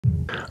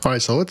All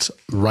right, so let's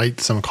write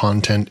some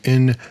content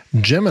in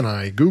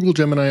Gemini. Google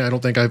Gemini, I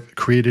don't think I've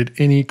created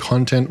any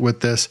content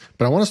with this,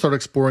 but I want to start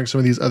exploring some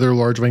of these other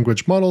large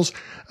language models.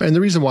 And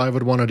the reason why I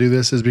would want to do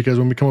this is because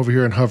when we come over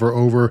here and hover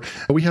over,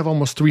 we have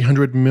almost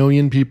 300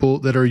 million people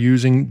that are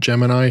using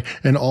Gemini.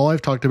 And all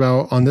I've talked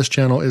about on this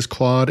channel is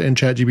Claude and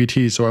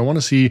ChatGPT. So I want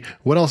to see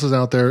what else is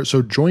out there.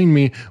 So join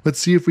me. Let's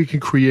see if we can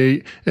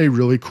create a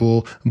really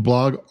cool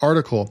blog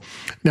article.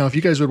 Now, if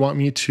you guys would want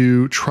me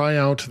to try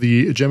out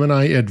the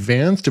Gemini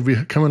Advanced, if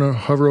we come and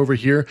hover over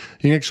here,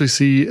 you can actually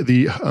see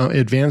the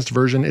advanced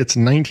version. It's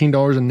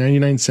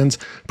 $19.99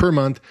 per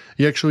month.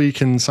 You actually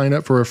can sign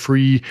up for a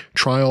free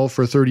trial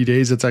for 30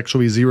 days. It's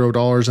actually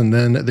 $0, and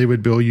then they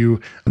would bill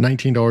you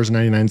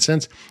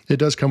 $19.99. It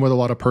does come with a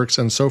lot of perks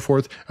and so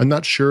forth. I'm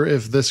not sure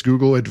if this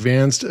Google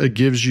Advanced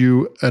gives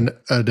you an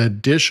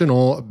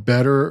additional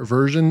better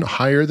version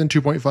higher than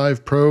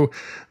 2.5 Pro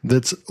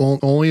that's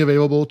only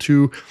available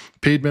to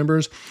paid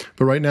members.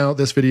 But right now,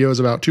 this video is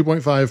about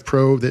 2.5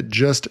 Pro that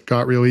just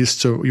got released.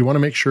 So you want to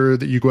make sure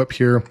that you go up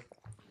here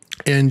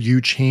and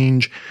you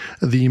change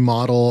the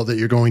model that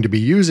you're going to be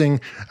using.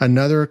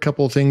 Another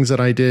couple things that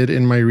I did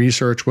in my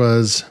research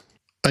was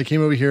I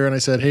came over here and I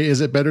said, hey,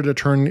 is it better to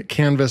turn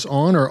Canvas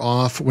on or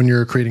off when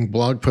you're creating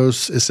blog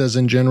posts? It says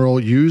in general,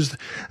 use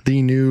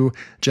the new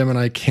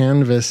Gemini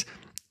Canvas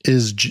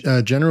is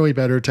generally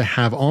better to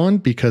have on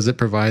because it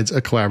provides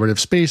a collaborative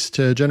space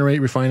to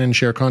generate, refine, and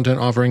share content,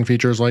 offering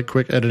features like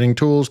quick editing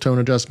tools, tone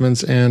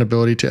adjustments, and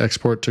ability to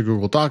export to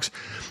Google Docs.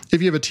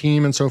 If you have a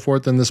team and so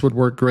forth, then this would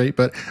work great.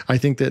 But I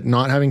think that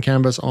not having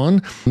Canvas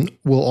on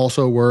will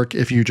also work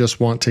if you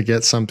just want to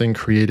get something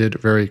created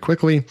very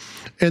quickly.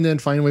 And then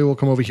finally, we'll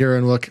come over here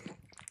and look.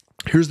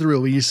 Here's the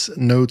release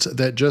notes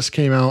that just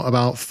came out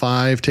about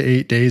 5 to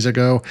 8 days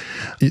ago.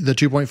 The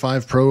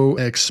 2.5 Pro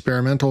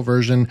experimental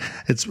version,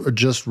 it's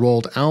just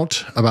rolled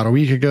out about a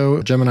week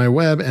ago. Gemini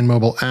web and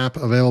mobile app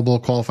available,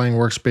 qualifying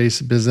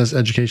workspace, business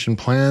education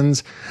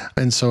plans.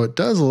 And so it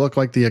does look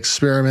like the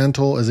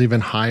experimental is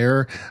even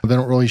higher. They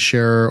don't really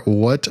share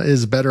what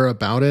is better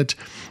about it,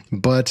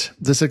 but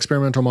this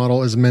experimental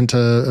model is meant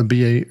to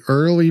be an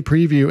early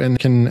preview and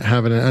can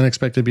have an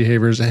unexpected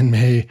behaviors and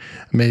may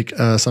make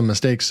some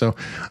mistakes.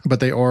 But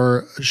they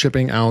are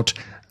shipping out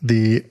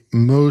the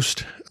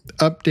most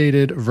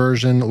updated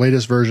version,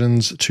 latest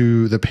versions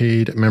to the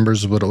paid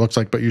members is what it looks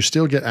like, but you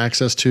still get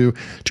access to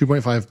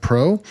 2.5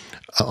 Pro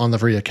on the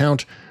free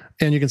account.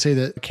 And you can say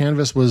that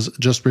Canvas was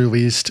just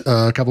released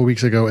a couple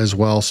weeks ago as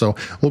well. So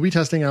we'll be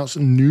testing out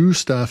some new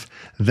stuff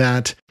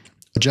that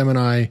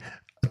Gemini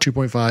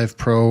 2.5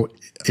 Pro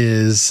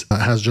has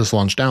just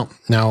launched out.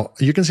 Now,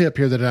 you can see up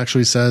here that it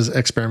actually says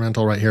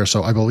experimental right here.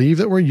 So I believe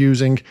that we're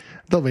using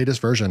the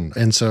latest version.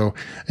 And so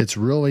it's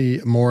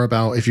really more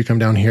about if you come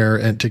down here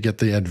and to get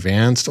the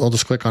advanced, I'll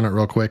just click on it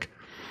real quick.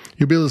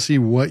 You'll be able to see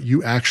what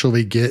you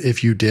actually get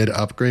if you did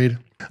upgrade.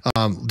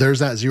 There's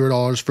that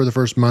 $0 for the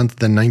first month,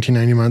 then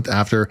 $19.90 a month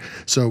after.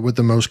 So with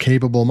the most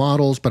capable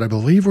models, but I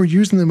believe we're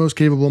using the most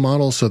capable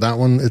models. So that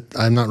one,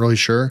 I'm not really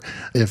sure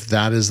if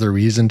that is the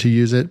reason to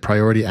use it.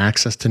 Priority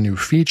access to new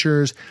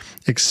features,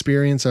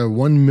 experience a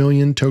 1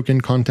 million token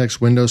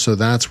context window. So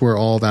that's where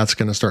all that's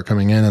going to start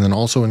coming in. And then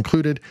also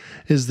included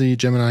is the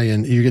Gemini,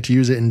 and you get to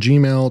use it in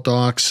Gmail,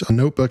 Docs,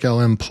 Notebook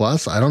LM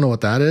Plus. I don't know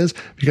what that is.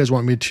 If you guys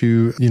want me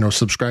to,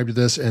 subscribe to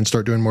this and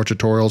start doing more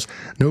tutorials,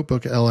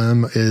 Notebook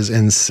LM is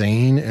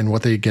insane. And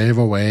what they gave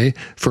away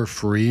for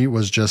free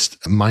was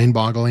just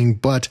mind-boggling.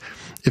 But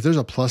if there's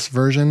a plus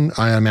version,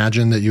 I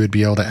imagine that you would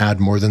be able to add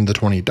more than the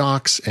 20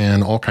 docs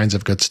and all kinds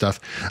of good stuff.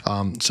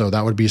 So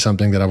that would be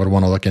something that I would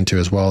want to look into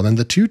as well. And then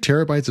the 2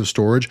 terabytes of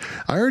storage,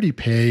 I already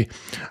pay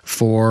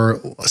for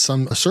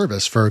some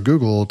service for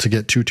Google to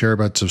get 2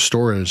 terabytes of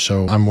storage.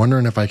 So I'm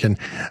wondering if I can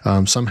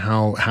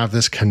somehow have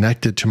this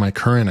connected to my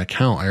current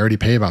account. I already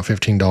pay about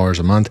 $15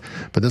 a month,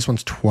 but this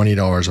one's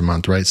 $20 a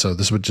month, right? So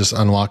this would just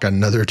unlock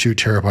another 2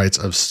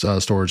 terabytes of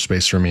storage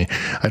space for me.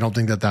 I don't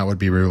think that would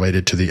be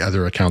related to the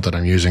other account that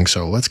I'm using.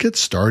 So let's get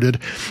started.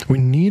 We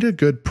need a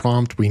good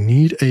prompt. We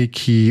need a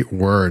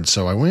keyword.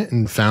 So I went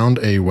and found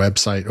a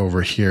website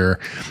over here.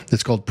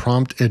 It's called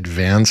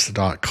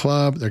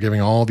promptadvanced.club. They're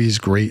giving all these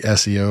great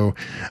SEO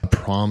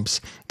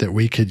prompts that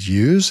we could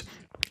use.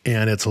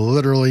 And it's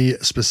literally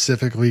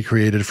specifically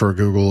created for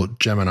Google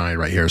Gemini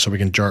right here. So we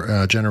can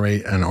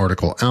generate an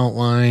article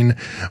outline.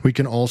 We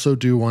can also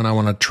do one I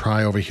want to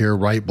try over here,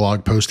 write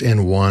blog post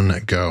in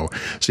one go.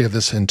 So you have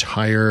this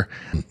entire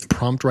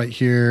prompt right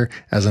here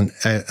as an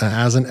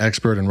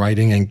expert in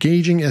writing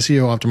engaging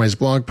SEO optimized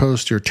blog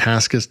post. Your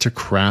task is to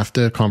craft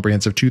a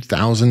comprehensive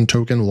 2,000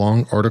 token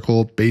long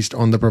article based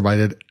on the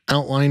provided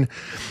outline.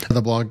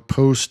 The blog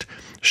post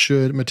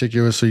should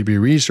meticulously be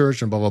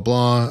researched and blah, blah,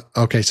 blah.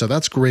 Okay, so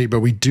that's great,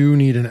 but we do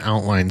need an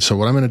outline. So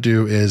what I'm going to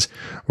do is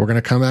we're going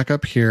to come back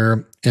up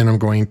here and I'm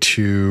going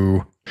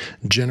to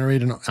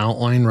generate an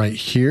outline right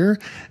here.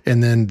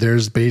 And then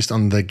there's based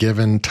on the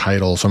given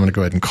title. So I'm going to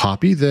go ahead and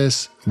copy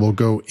this. We'll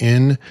go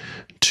in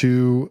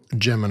to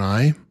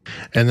Gemini.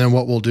 And then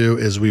what we'll do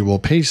is we will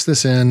paste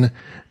this in.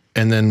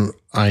 And then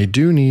I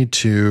do need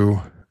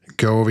to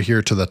go over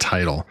here to the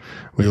title.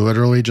 We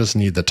literally just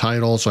need the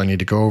title. So I need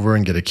to go over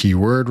and get a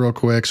keyword real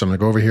quick. So I'm going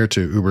to go over here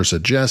to Uber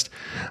Suggest.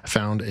 I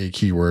found a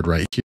keyword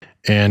right here,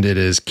 and it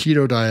is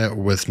keto diet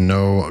with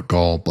no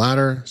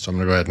gallbladder. So I'm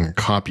going to go ahead and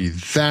copy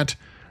that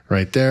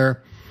right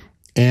there.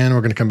 And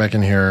we're going to come back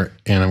in here,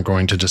 and I'm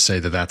going to just say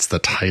that that's the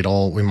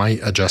title. We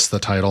might adjust the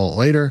title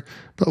later,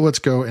 but let's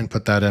go and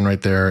put that in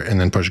right there and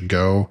then push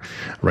go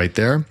right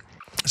there.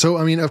 So,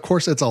 I mean, of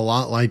course, it's a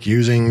lot like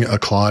using a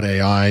Claude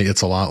AI.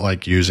 It's a lot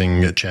like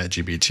using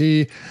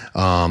ChatGPT.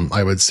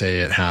 I would say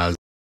it has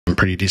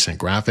pretty decent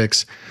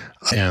graphics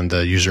and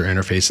the user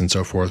interface and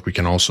so forth. We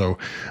can also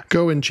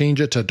go and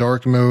change it to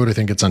dark mode. I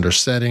think it's under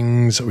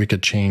settings. We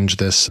could change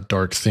this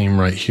dark theme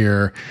right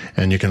here,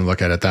 and you can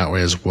look at it that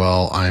way as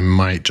well. I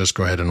might just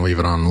go ahead and leave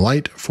it on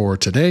light for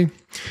today.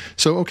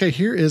 So, okay,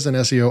 here is an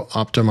SEO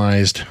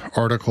optimized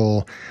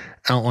article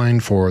outline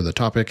for the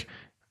topic.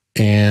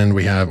 And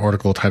we have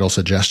article title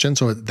suggestion.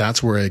 So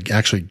that's where it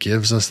actually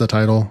gives us the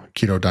title,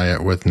 Keto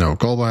Diet with No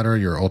Gallbladder,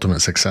 Your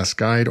Ultimate Success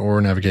Guide,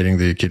 or Navigating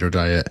the Keto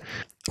Diet.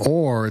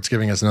 Or it's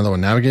giving us another one,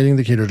 Navigating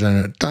the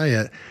Ketogenic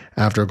Diet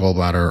After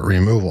Gallbladder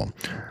Removal.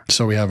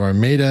 So we have our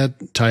meta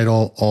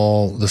title,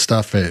 all the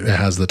stuff. It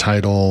has the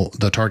title,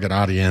 the target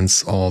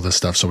audience, all this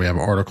stuff. So we have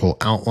article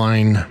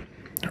outline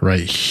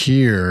right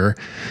here.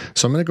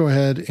 So I'm going to go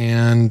ahead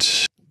and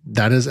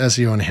that is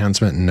SEO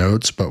enhancement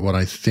notes. But what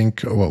I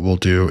think what we'll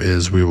do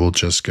is we will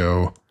just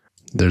go,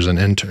 there's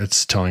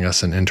it's telling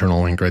us an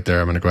internal link right there.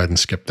 I'm going to go ahead and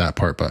skip that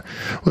part, but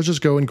let's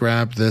just go and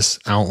grab this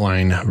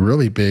outline,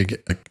 really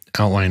big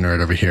outline right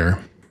over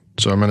here.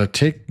 So I'm going to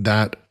take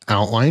that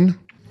outline.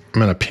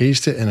 I'm going to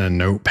paste it in a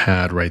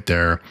notepad right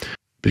there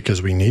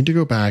because we need to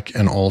go back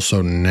and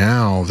also,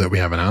 now that we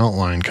have an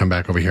outline, come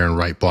back over here and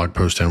write blog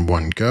post in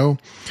one go.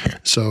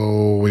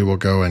 So we will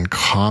go and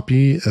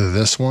copy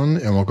this one,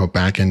 and we'll go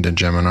back into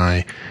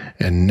Gemini.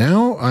 And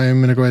now I'm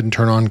going to go ahead and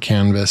turn on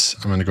Canvas.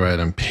 I'm going to go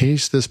ahead and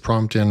paste this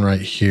prompt in right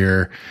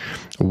here.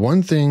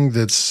 One thing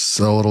that's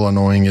a little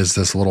annoying is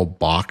this little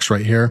box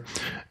right here.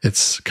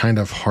 It's kind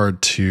of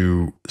hard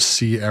to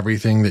see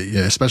everything, that,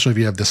 especially if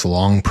you have this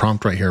long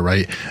prompt right here,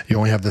 right? You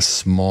only have this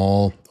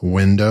small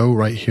window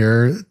right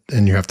here,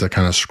 and you have to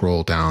kind of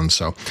scroll down.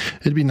 So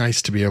it'd be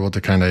nice to be able to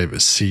kind of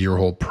see your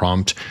whole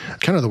prompt,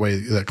 kind of the way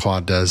that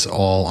Claude does,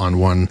 all on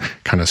one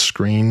kind of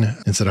screen,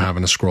 instead of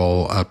having to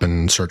scroll up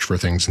and search for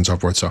things and so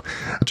forth. So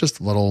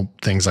just little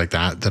things like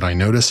that I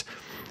notice.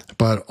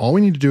 But all we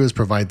need to do is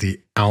provide the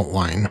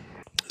outline.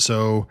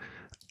 So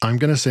I'm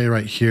going to say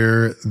right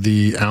here,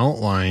 the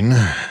outline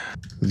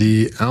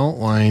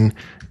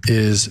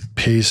is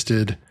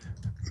pasted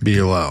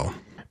below.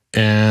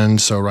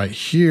 And so right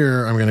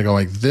here, I'm going to go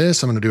like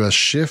this. I'm going to do a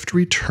shift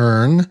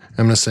return. I'm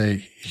going to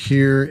say,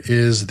 here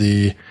is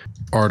the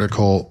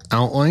article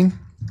outline.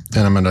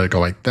 And I'm going to go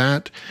like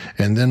that.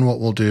 And then what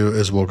we'll do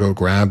is we'll go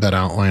grab that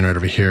outline right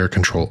over here,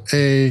 Control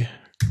A,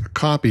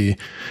 copy,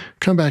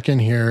 come back in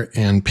here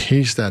and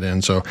paste that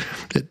in. So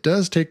it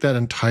does take that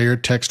entire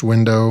text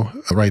window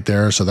right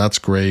there. So that's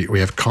great. We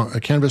have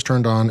Canvas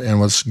turned on, and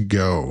let's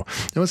go.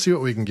 And let's see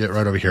what we can get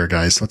right over here,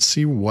 guys. Let's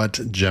see what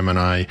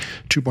Gemini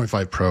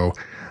 2.5 Pro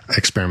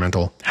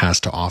Experimental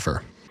has to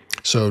offer.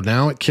 So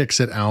now it kicks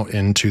it out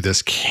into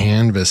this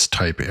canvas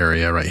type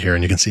area right here.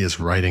 And you can see it's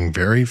writing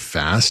very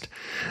fast.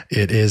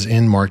 It is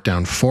in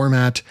markdown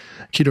format.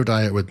 Keto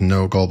Diet with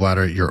No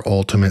Gallbladder, Your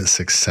Ultimate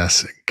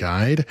Success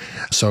Guide.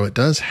 So it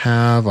does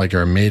have like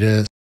our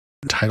meta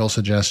title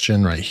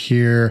suggestion right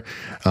here.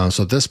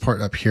 So this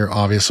part up here,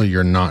 obviously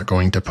you're not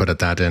going to put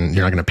that in.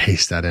 You're not going to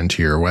paste that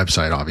into your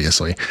website,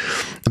 obviously.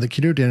 The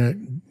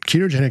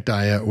ketogenic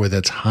diet with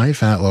its high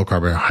fat, low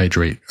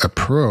carbohydrate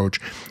approach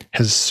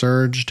has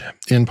surged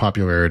in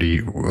popularity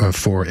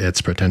for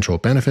its potential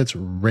benefits,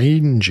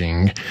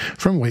 ranging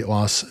from weight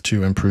loss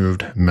to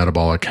improved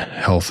metabolic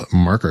health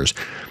markers.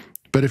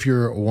 But if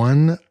you're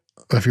one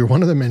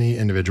of the many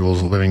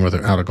individuals living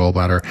without a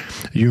gallbladder,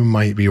 you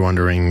might be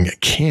wondering,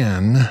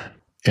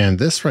 and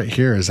this right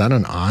here, is that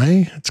an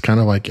I? It's kind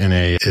of like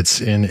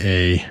it's in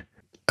a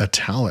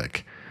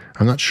italic.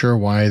 I'm not sure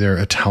why they're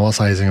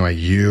italicizing like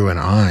you and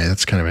I.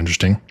 That's kind of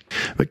interesting.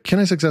 But can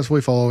I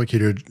successfully follow a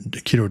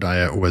keto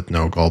diet with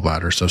no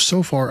gallbladder?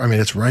 So far, I mean,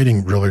 it's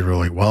writing really,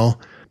 really well.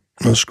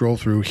 I'll scroll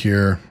through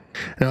here.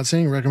 Now it's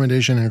saying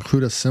recommendation,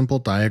 include a simple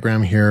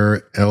diagram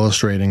here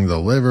illustrating the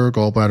liver,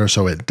 gallbladder.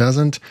 So it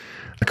doesn't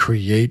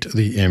create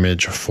the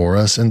image for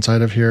us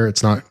inside of here.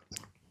 It's not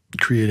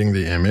creating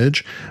the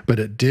image, but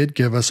it did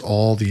give us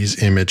all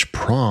these image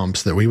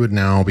prompts that we would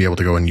now be able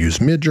to go and use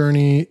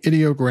Midjourney,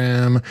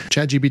 Ideogram,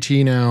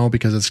 ChatGPT now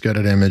because it's good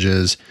at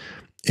images.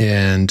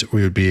 And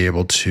we would be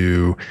able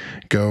to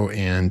go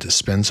and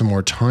spend some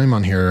more time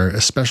on here,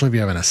 especially if you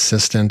have an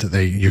assistant,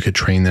 you could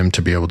train them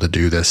to be able to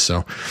do this.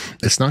 So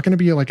it's not going to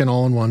be like an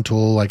all-in-one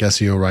tool like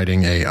SEO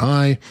Writing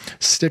AI.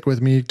 Stick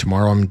with me.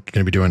 Tomorrow I'm going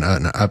to be doing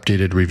an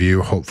updated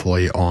review,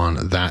 hopefully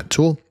on that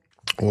tool,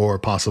 or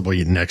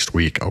possibly next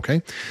week.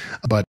 Okay.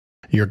 But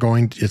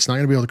it's not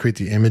going to be able to create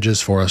the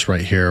images for us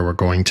right here. We're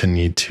going to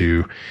need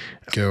to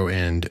go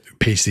and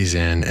paste these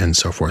in and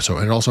so forth. So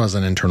it also has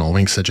an internal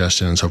link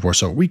suggestion and so forth.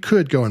 So we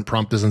could go and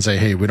prompt this and say,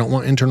 hey, we don't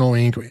want internal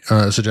link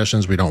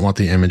suggestions. We don't want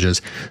the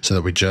images, so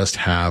that we just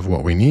have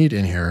what we need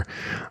in here.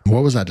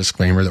 What was that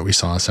disclaimer that we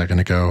saw a second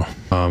ago?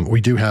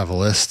 We do have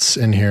lists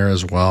in here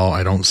as well.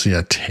 I don't see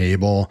a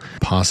table.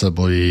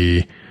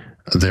 Possibly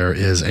there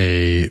is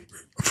a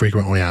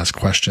frequently asked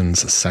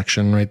questions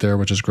section right there,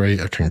 which is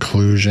great. A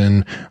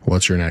conclusion.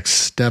 What's your next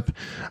step?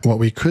 What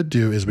we could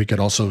do is we could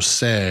also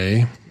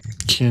say,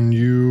 can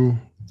you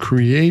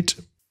create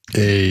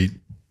a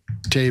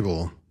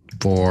table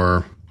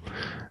for,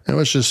 and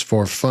let's just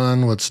for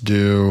fun, let's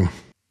do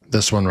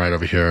this one right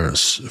over here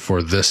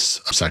for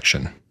this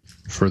section.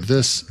 For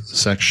this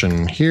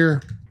section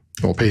here,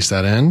 we'll paste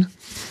that in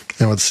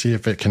and let's see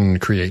if it can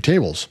create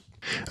tables.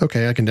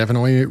 Okay, I can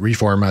definitely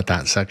reformat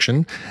that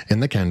section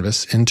in the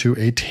canvas into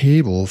a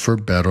table for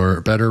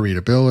better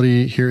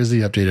readability. Here's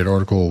the updated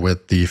article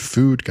with the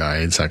food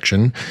guide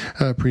section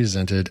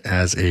presented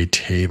as a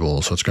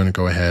table. So it's going to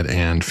go ahead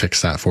and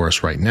fix that for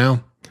us right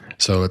now.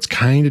 So it's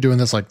kind of doing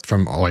this like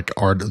from like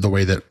the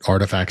way that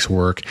artifacts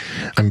work.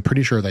 I'm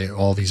pretty sure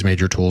all these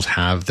major tools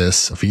have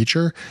this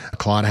feature.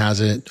 Claude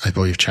has it. I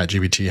believe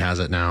ChatGPT has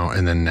it now.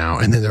 And then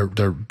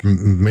they're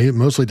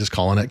mostly just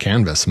calling it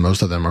Canvas.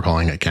 Most of them are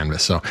calling it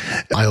Canvas. So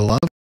I love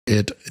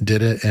it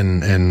did it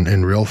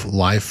in real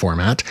live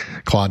format.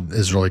 Claude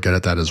is really good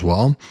at that as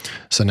well.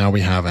 So now we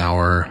have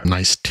our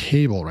nice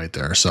table right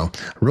there. So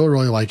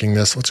really liking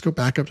this. Let's go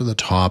back up to the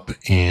top,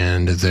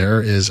 and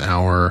there is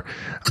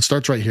it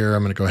starts right here.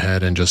 I'm going to go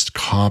ahead and just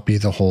copy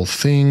the whole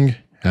thing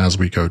as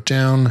we go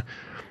down.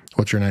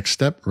 What's your next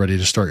step? Ready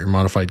to start your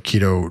modified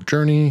keto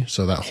journey.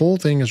 So that whole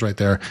thing is right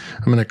there.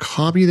 I'm going to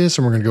copy this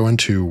and we're going to go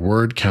into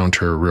word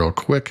counter real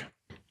quick.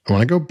 I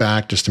want to go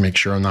back just to make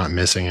sure I'm not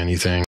missing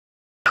anything.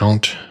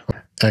 Count,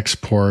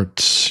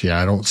 export.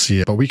 Yeah, I don't see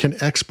it, but we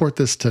can export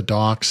this to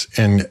docs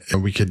and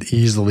we could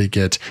easily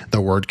get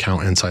the word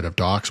count inside of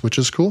docs, which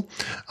is cool.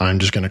 I'm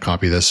just going to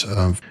copy this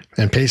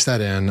and paste that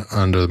in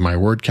under my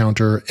word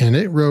counter. And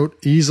it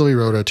easily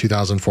wrote a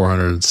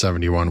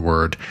 2,471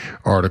 word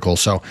article.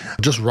 So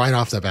just right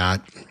off the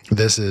bat,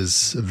 this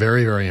is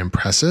very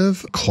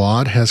impressive.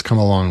 Claude has come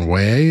a long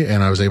way,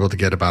 and I was able to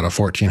get about a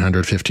 1,400,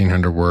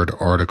 1,500 word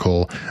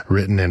article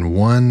written in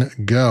one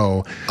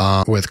go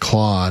with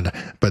Claude.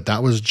 But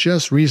that was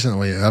just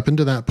recently. Up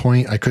until that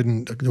point, I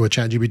couldn't, with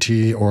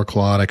ChatGPT or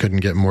Claude, I couldn't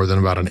get more than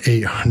about an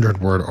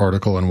 800 word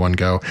article in one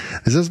go.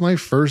 This is my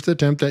first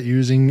attempt at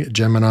using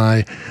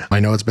Gemini. I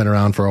know it's been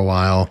around for a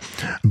while,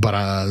 but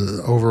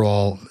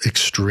overall,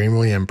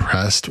 extremely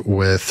impressed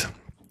with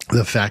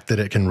the fact that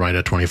it can write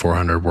a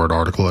 2,400 word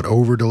article. It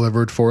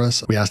over-delivered for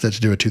us. We asked it to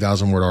do a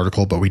 2,000 word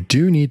article, but we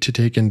do need to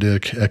take into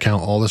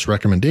account all this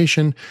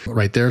recommendation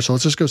right there. So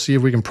let's just go see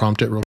if we can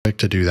prompt it real quick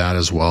to do that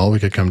as well. We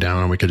could come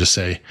down and we could just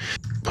say,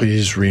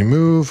 please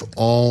remove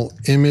all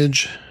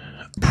image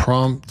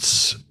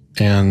prompts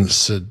and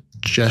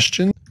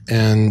suggestions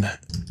and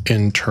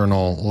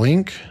internal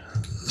link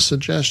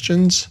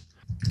suggestions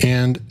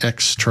and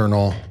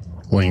external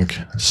link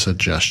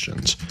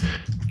suggestions.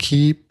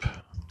 Keep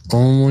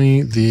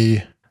only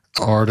the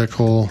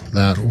article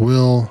that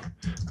will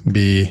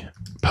be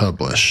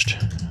published.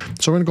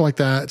 So we're going to go like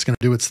that. It's going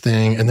to do its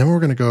thing. And then we're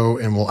going to go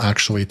and we'll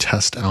actually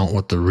test out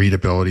what the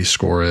readability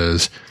score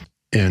is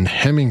in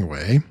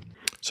Hemingway.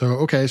 So,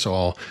 okay, so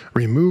I'll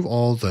remove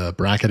all the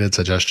bracketed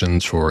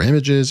suggestions for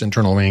images,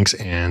 internal links,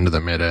 and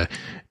the meta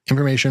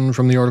information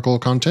from the article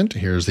content.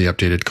 Here's the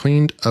updated,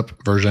 cleaned up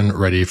version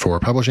ready for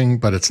publishing,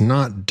 but it's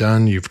not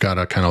done. You've got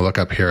to kind of look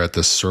up here at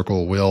this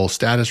circle will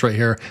status right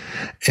here,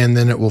 and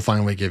then it will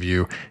finally give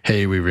you,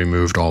 hey, we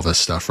removed all this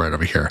stuff right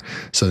over here.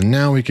 So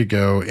now we could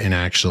go and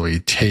actually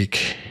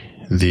take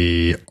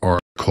the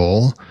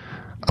article.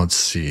 Let's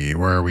see,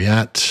 where are we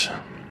at?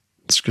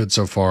 It's good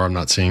so far. I'm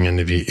not seeing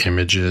any of the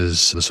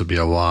images. This would be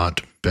a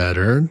lot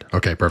better.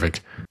 Okay, perfect.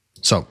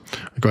 So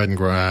go ahead and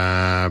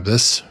grab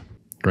this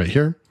right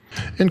here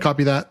and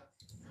copy that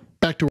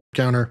back to word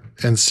counter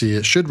and see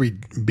it should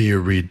be a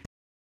read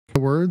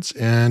words,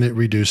 and it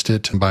reduced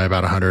it by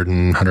about 100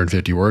 and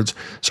 150 words.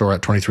 So we're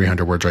at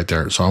 2,300 words right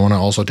there. So I want to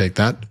also take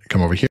that,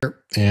 come over here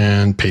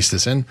and paste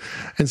this in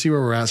and see where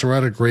we're at. So we're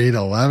at a grade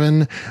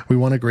 11. We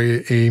want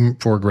to aim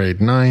for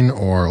grade 9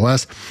 or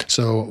less.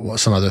 So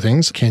some other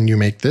things. Can you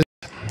make this?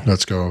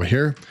 Let's go over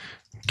here.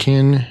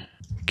 Can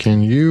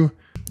you?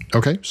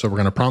 Okay, so we're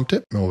going to prompt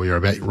it and we'll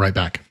be right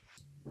back.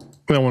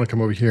 I want to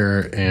come over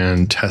here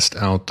and test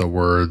out the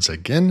words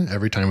again.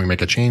 Every time we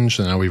make a change,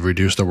 so now we've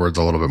reduced the words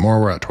a little bit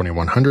more. We're at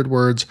 2,100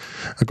 words.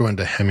 I'll go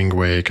into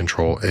Hemingway,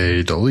 Control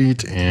A,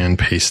 delete, and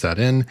paste that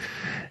in.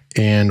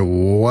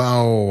 And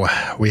wow,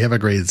 we have a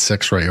grade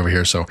 6 right over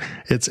here. So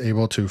it's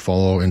able to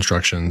follow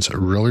instructions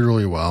really,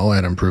 really well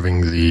at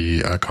improving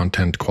the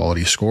content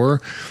quality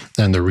score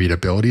and the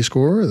readability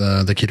score.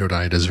 The keto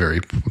diet is very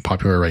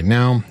popular right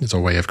now. It's a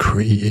way of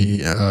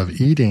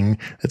eating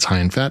that's high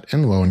in fat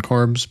and low in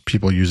carbs.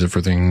 People use it for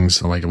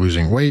things like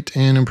losing weight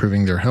and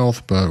improving their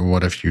health. But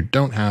what if you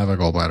don't have a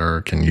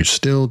gallbladder? Can you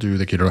still do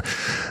the keto?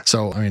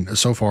 So, I mean,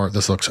 so far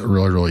this looks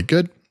really, really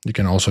good. You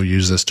can also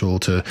use this tool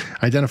to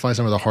identify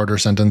some of the harder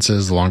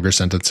sentences, longer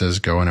sentences,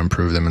 go and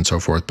improve them and so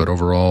forth. But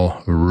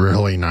overall,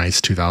 really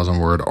nice 2,000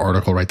 word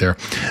article right there.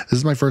 This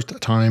is my first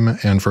time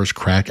and first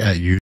crack at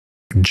using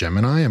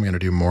Gemini. I'm going to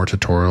do more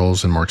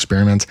tutorials and more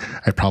experiments.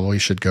 I probably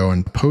should go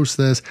and post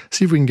this,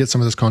 see if we can get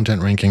some of this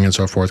content ranking and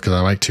so forth, because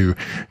I like to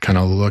kind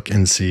of look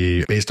and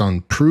see based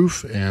on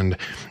proof and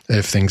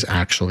if things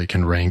actually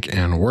can rank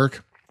and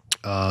work.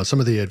 Some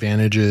of the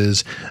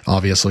advantages,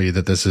 obviously,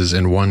 that this is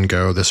in one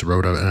go. This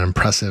wrote an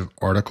impressive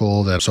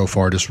article that so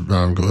far, just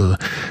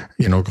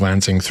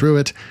glancing through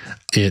it,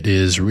 it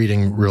is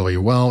reading really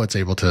well. It's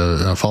able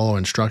to follow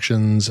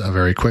instructions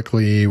very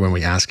quickly when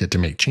we ask it to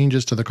make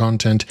changes to the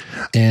content.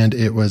 And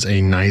it was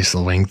a nice,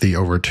 lengthy,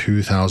 over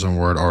 2,000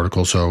 word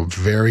article. So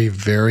very,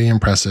 very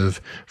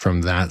impressive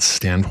from that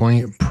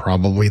standpoint.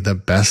 Probably the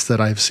best that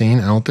I've seen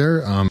out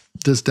there.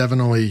 This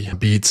definitely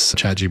beats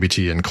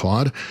ChatGPT and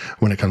Claude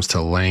when it comes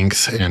to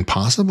length, and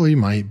possibly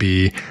might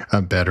be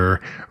a better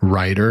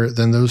writer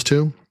than those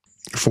two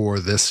for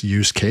this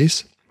use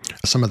case.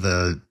 Some of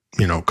the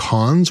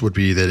cons would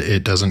be that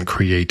it doesn't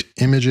create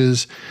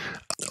images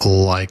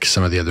like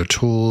some of the other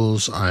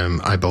tools.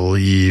 I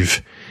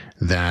believe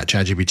that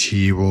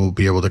ChatGPT will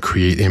be able to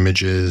create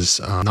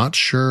images. Not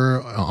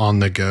sure on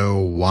the go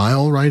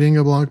while writing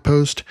a blog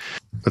post.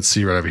 Let's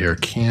see right over here.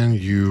 Can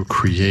you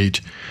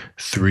create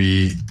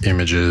 3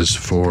 images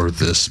for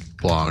this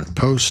blog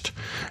post?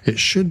 It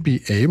should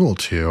be able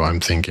to,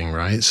 I'm thinking,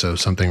 right? So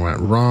something went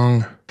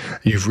wrong.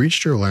 You've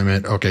reached your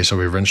limit. Okay, so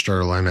we've reached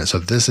our limit. So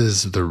this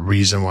is the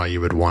reason why you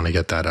would want to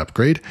get that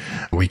upgrade.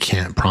 We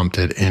can't prompt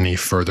it any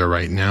further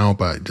right now,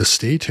 but just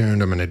stay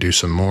tuned. I'm going to do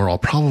some more. I'll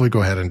probably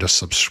go ahead and just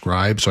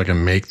subscribe so I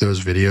can make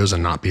those videos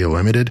and not be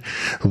limited.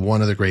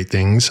 One of the great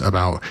things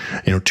about,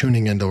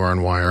 tuning into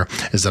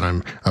LearnWire is that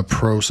I'm a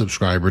pro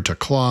subscriber to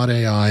Claude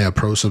AI, a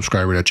pro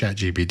subscriber to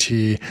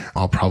ChatGPT.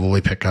 I'll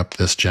probably pick up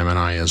this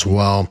Gemini as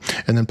well.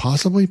 And then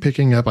possibly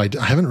picking up, I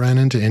haven't ran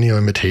into any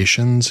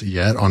limitations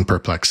yet on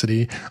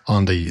Perplexity.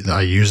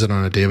 I use it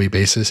on a daily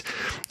basis,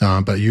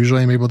 but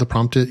usually I'm able to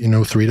prompt it,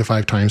 3 to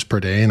 5 times per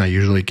day, and I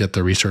usually get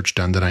the research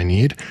done that I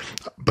need.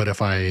 But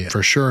if I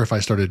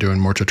started doing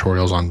more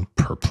tutorials on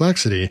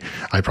Perplexity,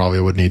 I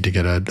probably would need to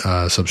get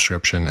a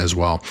subscription as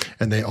well.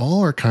 And they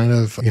all are kind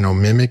of,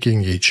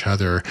 mimicking each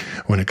other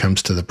when it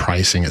comes to the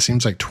pricing. It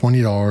seems like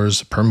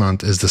 $20 per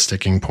month is the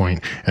sticking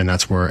point, and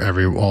that's where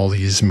all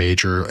these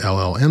major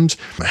LLMs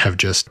have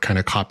just kind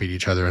of copied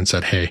each other and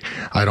said, hey,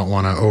 I don't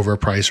want to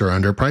overprice or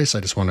underprice. I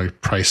just want to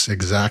price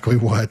exactly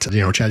what,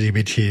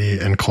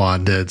 ChatGPT and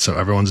Claude did. So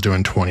everyone's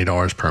doing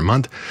 $20 per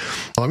month.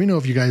 Let me know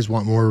if you guys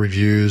want more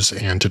reviews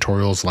and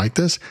tutorials like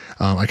this.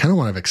 I kind of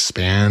want to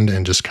expand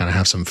and just kind of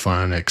have some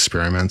fun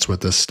experiments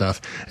with this stuff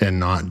and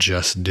not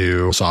just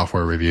do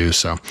software reviews.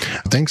 So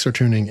thanks for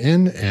tuning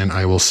in, and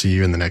I will see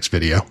you in the next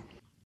video.